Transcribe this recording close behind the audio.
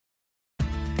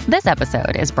This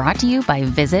episode is brought to you by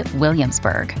Visit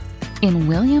Williamsburg. In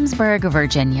Williamsburg,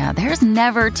 Virginia, there's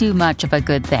never too much of a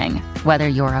good thing. Whether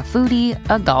you're a foodie,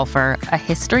 a golfer, a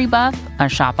history buff, a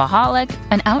shopaholic,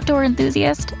 an outdoor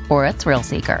enthusiast, or a thrill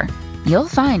seeker, you'll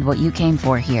find what you came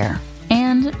for here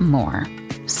and more.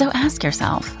 So ask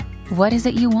yourself, what is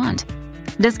it you want?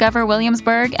 Discover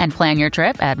Williamsburg and plan your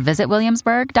trip at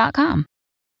visitwilliamsburg.com.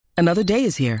 Another day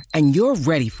is here, and you're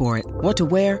ready for it. What to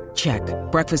wear? Check.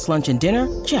 Breakfast, lunch, and dinner?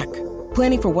 Check.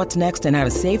 Planning for what's next and how to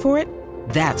save for it?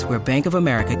 That's where Bank of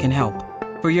America can help.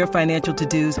 For your financial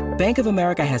to-dos, Bank of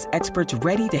America has experts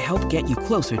ready to help get you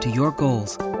closer to your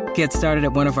goals. Get started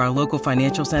at one of our local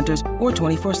financial centers or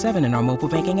 24/7 in our mobile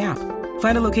banking app.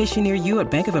 Find a location near you at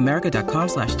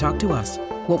bankofamerica.com/talktous.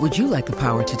 What would you like the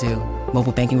power to do?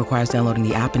 Mobile banking requires downloading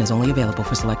the app and is only available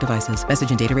for select devices.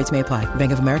 Message and data rates may apply.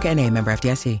 Bank of America N.A., member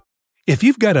FDIC. If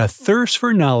you've got a thirst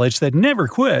for knowledge that never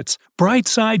quits,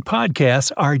 Brightside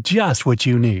Podcasts are just what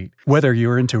you need. Whether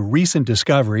you're into recent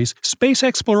discoveries, space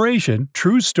exploration,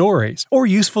 true stories, or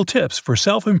useful tips for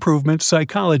self-improvement,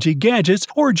 psychology, gadgets,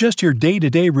 or just your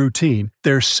day-to-day routine,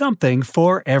 there's something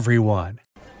for everyone.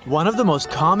 One of the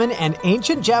most common and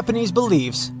ancient Japanese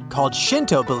beliefs, called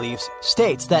Shinto beliefs,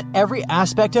 states that every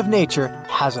aspect of nature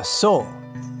has a soul.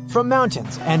 From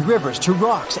mountains and rivers to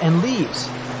rocks and leaves,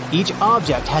 each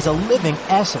object has a living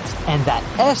essence, and that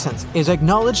essence is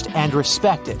acknowledged and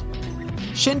respected.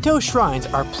 Shinto shrines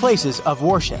are places of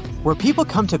worship where people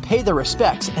come to pay their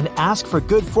respects and ask for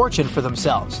good fortune for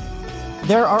themselves.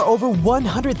 There are over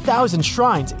 100,000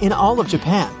 shrines in all of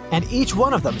Japan, and each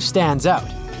one of them stands out.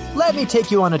 Let me take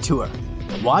you on a tour.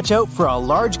 Watch out for a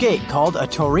large gate called a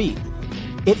torii.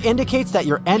 It indicates that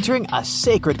you're entering a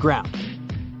sacred ground.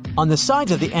 On the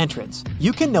sides of the entrance,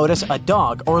 you can notice a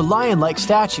dog or lion-like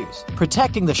statues,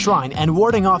 protecting the shrine and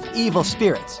warding off evil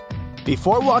spirits.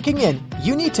 Before walking in,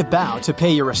 you need to bow to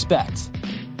pay your respects.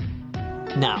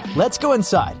 Now, let's go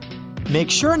inside.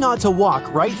 Make sure not to walk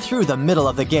right through the middle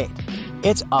of the gate.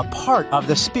 It's a part of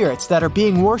the spirits that are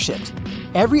being worshipped.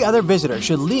 Every other visitor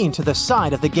should lean to the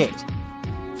side of the gate.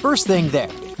 First thing there,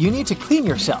 you need to clean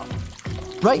yourself.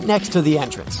 Right next to the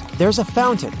entrance, there's a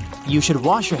fountain. You should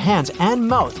wash your hands and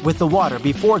mouth with the water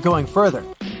before going further.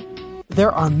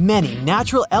 There are many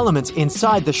natural elements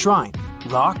inside the shrine: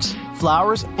 rocks,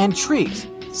 flowers, and trees,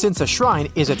 since a shrine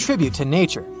is a tribute to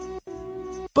nature.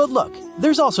 But look,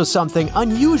 there's also something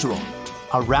unusual.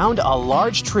 Around a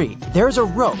large tree, there's a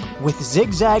rope with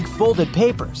zigzag folded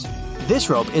papers. This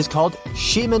rope is called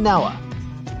shimenawa,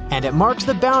 and it marks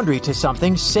the boundary to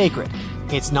something sacred.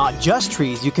 It's not just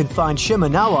trees you can find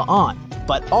shimenawa on,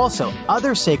 but also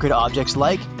other sacred objects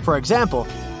like, for example,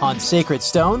 on sacred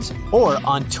stones or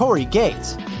on torii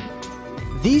gates.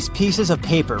 These pieces of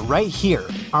paper right here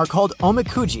are called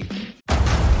omikuji.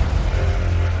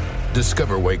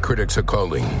 Discover why critics are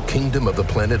calling Kingdom of the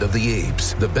Planet of the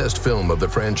Apes the best film of the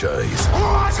franchise.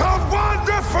 What a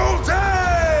wonderful day!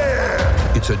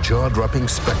 It's a jaw-dropping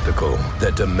spectacle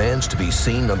that demands to be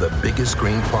seen on the biggest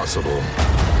screen possible.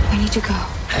 We need to go.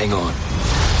 Hang on.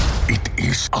 It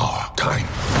is our time.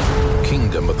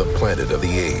 Kingdom of the Planet of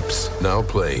the Apes. Now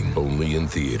playing only in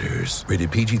theaters.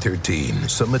 Rated PG-13.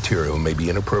 Some material may be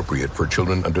inappropriate for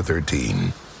children under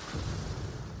 13.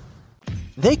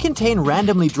 They contain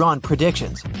randomly drawn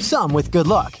predictions, some with good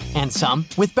luck and some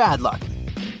with bad luck.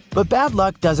 But bad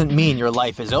luck doesn't mean your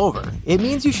life is over. It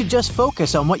means you should just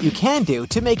focus on what you can do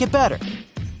to make it better.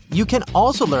 You can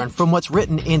also learn from what's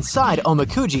written inside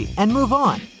omikuji and move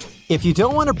on. If you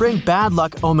don't want to bring bad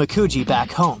luck omikuji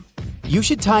back home, you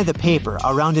should tie the paper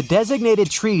around a designated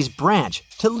tree's branch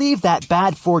to leave that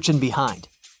bad fortune behind.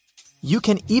 You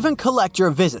can even collect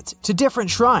your visits to different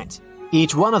shrines.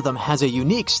 Each one of them has a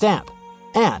unique stamp.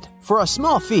 And, for a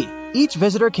small fee, each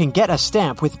visitor can get a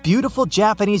stamp with beautiful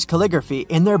Japanese calligraphy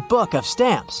in their book of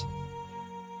stamps.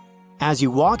 As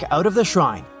you walk out of the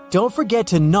shrine, don't forget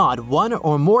to nod one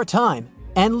or more times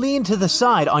and lean to the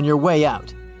side on your way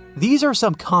out. These are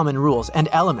some common rules and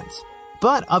elements.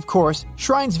 But, of course,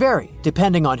 shrines vary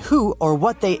depending on who or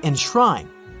what they enshrine.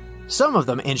 Some of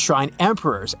them enshrine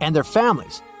emperors and their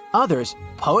families, others,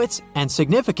 poets and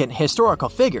significant historical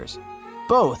figures,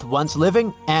 both once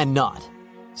living and not.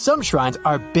 Some shrines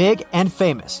are big and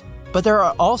famous, but there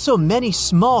are also many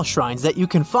small shrines that you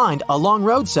can find along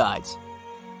roadsides.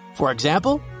 For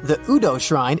example, the Udo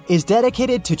Shrine is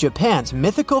dedicated to Japan's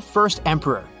mythical first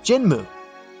emperor, Jinmu.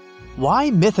 Why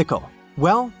mythical?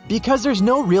 Well, because there's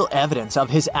no real evidence of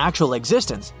his actual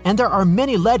existence, and there are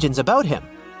many legends about him.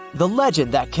 The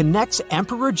legend that connects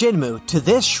Emperor Jinmu to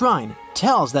this shrine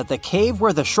tells that the cave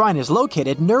where the shrine is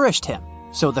located nourished him,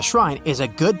 so the shrine is a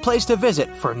good place to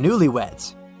visit for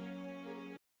newlyweds.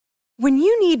 When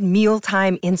you need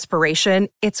mealtime inspiration,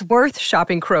 it's worth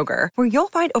shopping Kroger, where you'll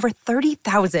find over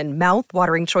 30,000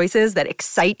 mouth-watering choices that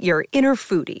excite your inner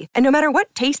foodie. And no matter what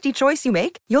tasty choice you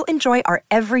make, you'll enjoy our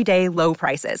everyday low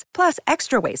prices, plus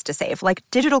extra ways to save, like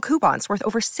digital coupons worth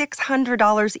over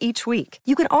 $600 each week.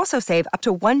 You can also save up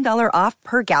to $1 off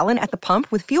per gallon at the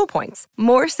pump with fuel points.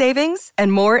 More savings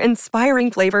and more inspiring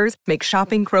flavors make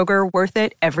shopping Kroger worth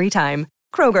it every time.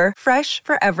 Kroger, fresh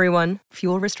for everyone.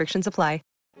 Fuel restrictions apply.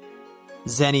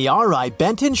 Zeniarai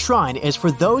Benten Shrine is for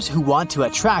those who want to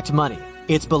attract money.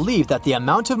 It's believed that the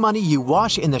amount of money you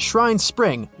wash in the shrine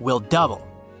spring will double.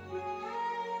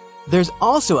 There's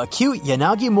also a cute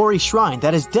Yanagi Mori shrine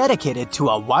that is dedicated to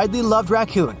a widely loved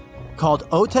raccoon called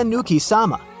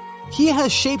Otanuki-sama. He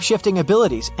has shape-shifting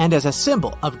abilities and is a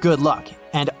symbol of good luck,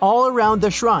 and all around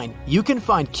the shrine you can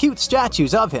find cute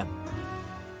statues of him.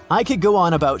 I could go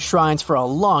on about shrines for a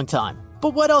long time,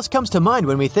 but what else comes to mind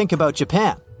when we think about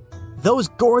Japan? Those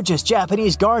gorgeous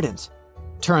Japanese gardens.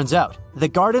 Turns out, the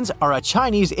gardens are a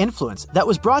Chinese influence that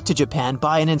was brought to Japan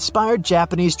by an inspired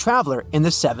Japanese traveler in the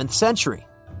 7th century.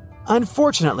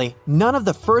 Unfortunately, none of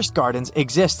the first gardens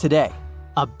exist today.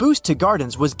 A boost to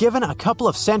gardens was given a couple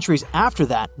of centuries after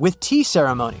that with tea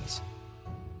ceremonies.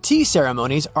 Tea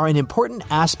ceremonies are an important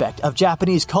aspect of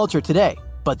Japanese culture today,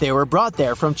 but they were brought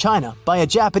there from China by a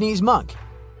Japanese monk.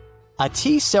 A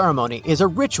tea ceremony is a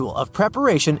ritual of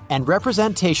preparation and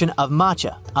representation of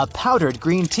matcha, a powdered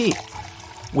green tea.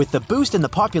 With the boost in the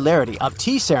popularity of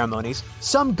tea ceremonies,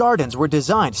 some gardens were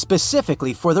designed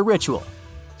specifically for the ritual.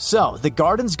 So, the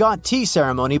gardens got tea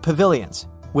ceremony pavilions,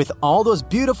 with all those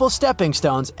beautiful stepping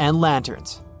stones and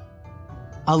lanterns.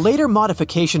 A later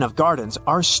modification of gardens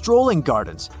are strolling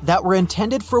gardens that were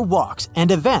intended for walks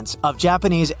and events of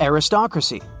Japanese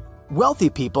aristocracy. Wealthy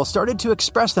people started to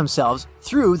express themselves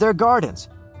through their gardens,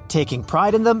 taking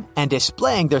pride in them and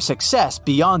displaying their success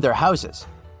beyond their houses.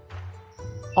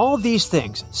 All these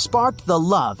things sparked the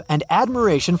love and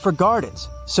admiration for gardens,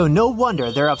 so no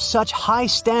wonder they're of such high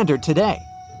standard today.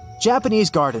 Japanese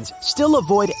gardens still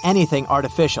avoid anything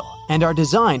artificial and are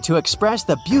designed to express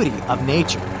the beauty of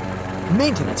nature.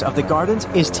 Maintenance of the gardens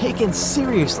is taken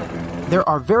seriously. There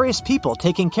are various people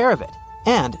taking care of it,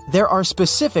 and there are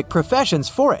specific professions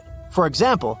for it. For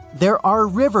example, there are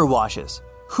river washes,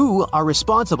 who are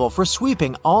responsible for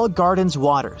sweeping all gardens'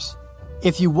 waters.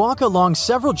 If you walk along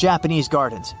several Japanese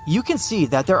gardens, you can see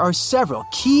that there are several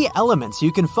key elements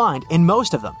you can find in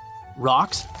most of them: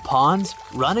 rocks, ponds,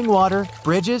 running water,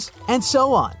 bridges, and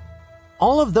so on.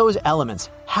 All of those elements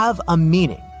have a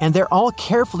meaning, and they're all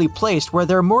carefully placed where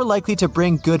they're more likely to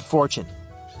bring good fortune.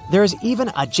 There is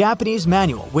even a Japanese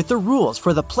manual with the rules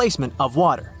for the placement of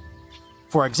water.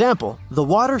 For example, the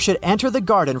water should enter the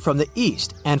garden from the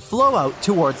east and flow out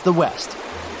towards the west.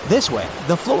 This way,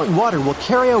 the flowing water will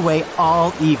carry away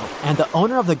all evil, and the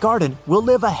owner of the garden will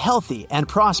live a healthy and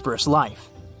prosperous life.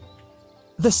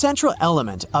 The central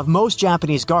element of most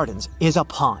Japanese gardens is a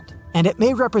pond, and it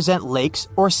may represent lakes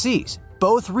or seas,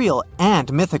 both real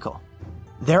and mythical.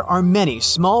 There are many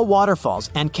small waterfalls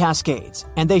and cascades,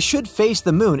 and they should face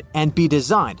the moon and be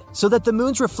designed so that the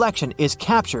moon's reflection is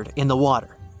captured in the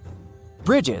water.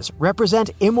 Bridges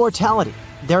represent immortality.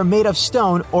 They're made of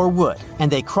stone or wood,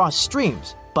 and they cross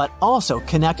streams, but also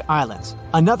connect islands,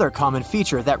 another common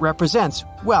feature that represents,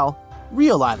 well,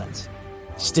 real islands.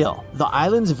 Still, the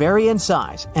islands vary in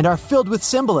size and are filled with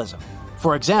symbolism.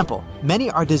 For example, many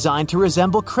are designed to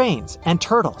resemble cranes and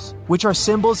turtles, which are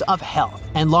symbols of health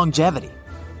and longevity.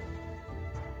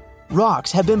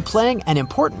 Rocks have been playing an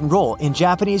important role in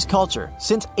Japanese culture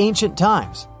since ancient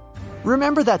times.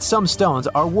 Remember that some stones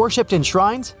are worshipped in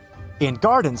shrines? In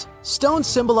gardens, stones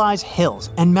symbolize hills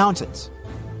and mountains.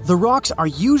 The rocks are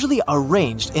usually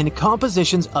arranged in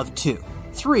compositions of 2,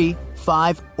 3,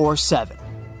 5, or 7.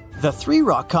 The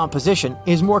 3-rock composition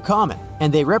is more common,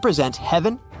 and they represent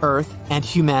heaven, earth, and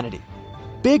humanity.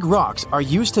 Big rocks are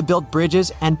used to build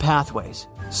bridges and pathways.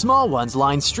 Small ones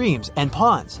line streams and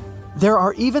ponds. There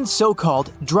are even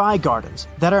so-called dry gardens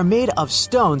that are made of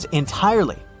stones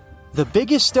entirely. The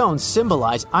biggest stones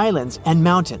symbolize islands and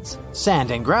mountains. Sand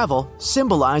and gravel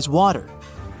symbolize water.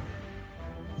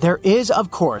 There is, of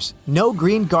course, no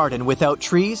green garden without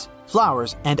trees,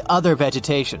 flowers, and other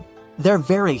vegetation. They're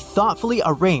very thoughtfully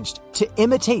arranged to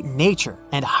imitate nature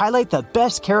and highlight the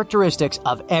best characteristics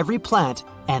of every plant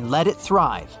and let it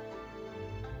thrive.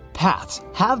 Paths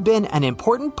have been an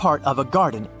important part of a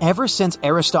garden ever since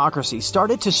aristocracy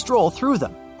started to stroll through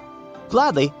them.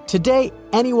 Gladly, today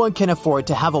anyone can afford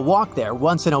to have a walk there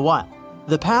once in a while.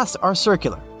 The paths are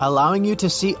circular, allowing you to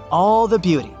see all the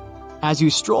beauty. As you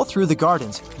stroll through the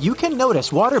gardens, you can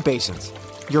notice water basins.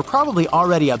 You're probably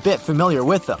already a bit familiar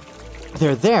with them.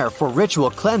 They're there for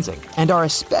ritual cleansing and are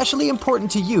especially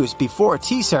important to use before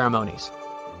tea ceremonies.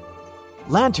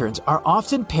 Lanterns are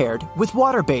often paired with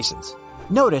water basins.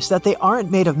 Notice that they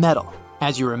aren't made of metal.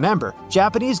 As you remember,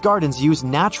 Japanese gardens use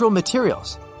natural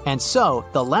materials, and so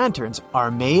the lanterns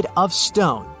are made of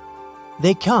stone.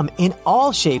 They come in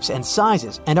all shapes and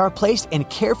sizes and are placed in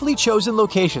carefully chosen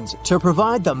locations to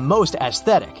provide the most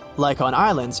aesthetic, like on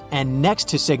islands and next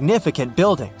to significant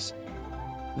buildings.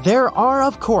 There are,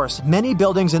 of course, many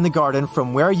buildings in the garden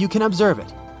from where you can observe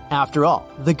it. After all,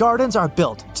 the gardens are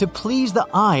built to please the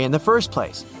eye in the first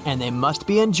place, and they must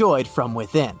be enjoyed from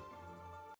within.